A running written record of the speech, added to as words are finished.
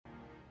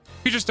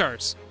Future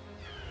stars.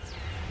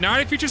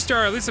 Not a future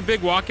star, at least a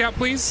big walkout,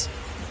 please.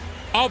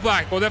 All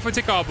black. We'll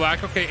definitely take all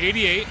black. Okay,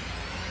 88.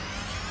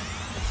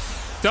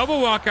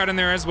 Double walkout in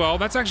there as well.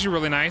 That's actually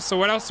really nice. So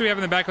what else do we have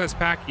in the back of this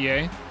pack,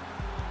 EA?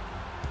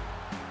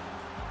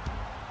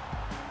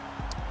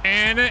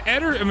 And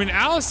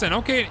Allison.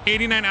 Okay,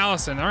 89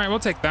 Allison. All right, we'll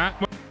take that.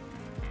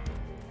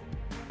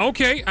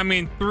 Okay, I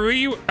mean, 4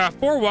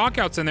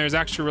 walkouts in there is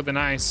actually really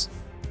nice.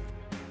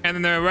 And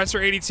then the rest are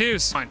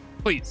 82s. Fine,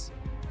 please.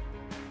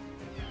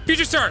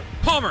 Future star,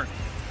 Palmer.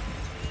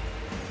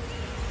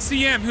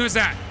 CM, who is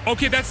that?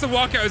 Okay, that's the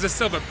walkout as a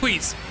Silva,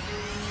 please.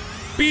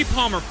 Be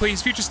Palmer,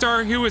 please. Future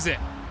star, who is it?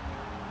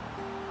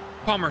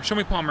 Palmer, show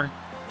me Palmer.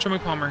 Show me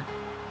Palmer.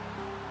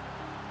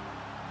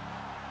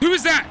 Who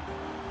is that?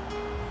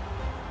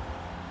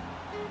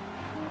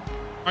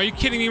 Are you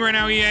kidding me right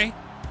now, EA?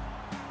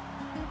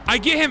 I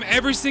get him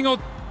every single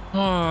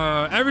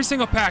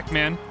pack,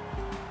 man.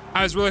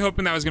 I was really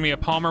hoping that was gonna be a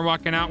Palmer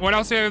walking out. What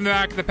else do we have in the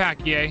back of the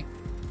pack, EA?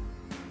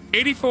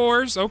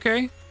 84s,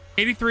 okay.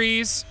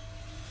 83s.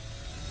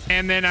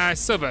 And then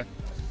Silva.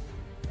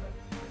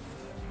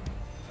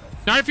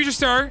 Not a future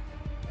star.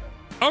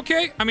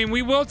 Okay, I mean,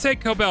 we will take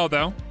Cobell,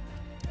 though.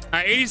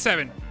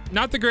 87.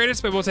 Not the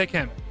greatest, but we'll take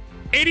him.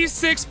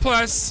 86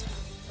 plus.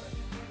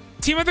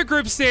 Team of the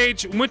group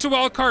stage, winter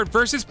wild card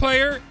versus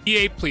player.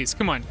 EA, please,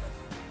 come on.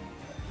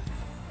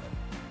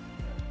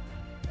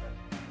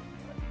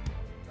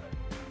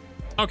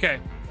 Okay,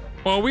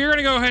 well, we're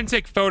gonna go ahead and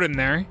take Foden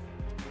there.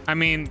 I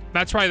mean,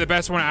 that's probably the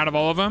best one out of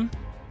all of them.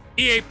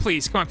 EA,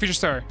 please, come on, future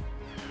star.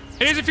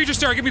 It is a future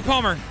star, give me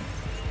Palmer.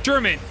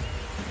 German,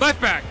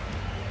 left back.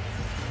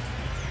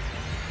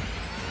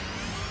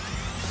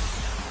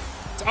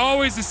 It's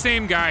always the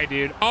same guy,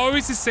 dude.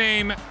 Always the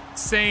same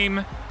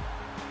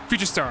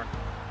future star.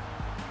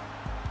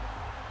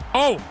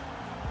 Oh,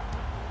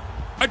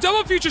 a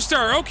double future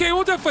star. Okay,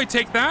 we'll definitely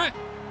take that.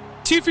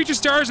 2 future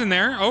stars in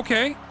there.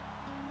 Okay,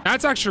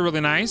 that's actually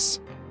really nice.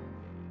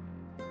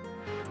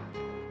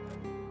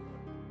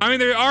 I mean,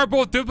 they are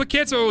both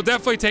duplicates, but we'll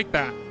definitely take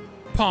that.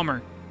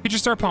 Palmer, future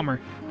star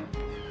Palmer.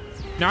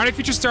 Not a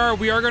future star.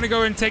 We are going to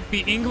go and take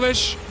the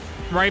English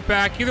right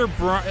back, either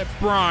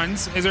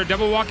bronze. Is there a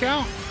double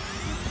walkout?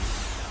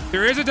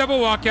 There is a double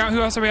walkout.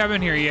 Who else do we have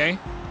in here, EA?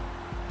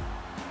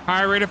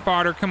 High rate of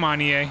fodder. Come on,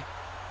 EA.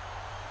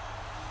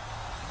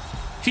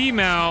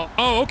 Female.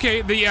 Oh,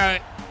 okay. The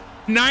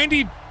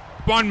 90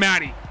 Bon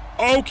Matty.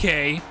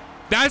 Okay.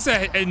 That's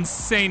an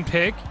insane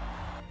pick.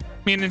 I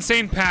mean,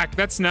 insane pack.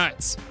 That's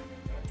nuts.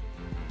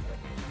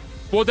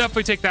 We'll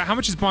definitely take that. How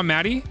much is Bon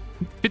Matty?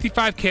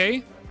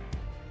 55K?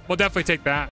 We'll definitely take that.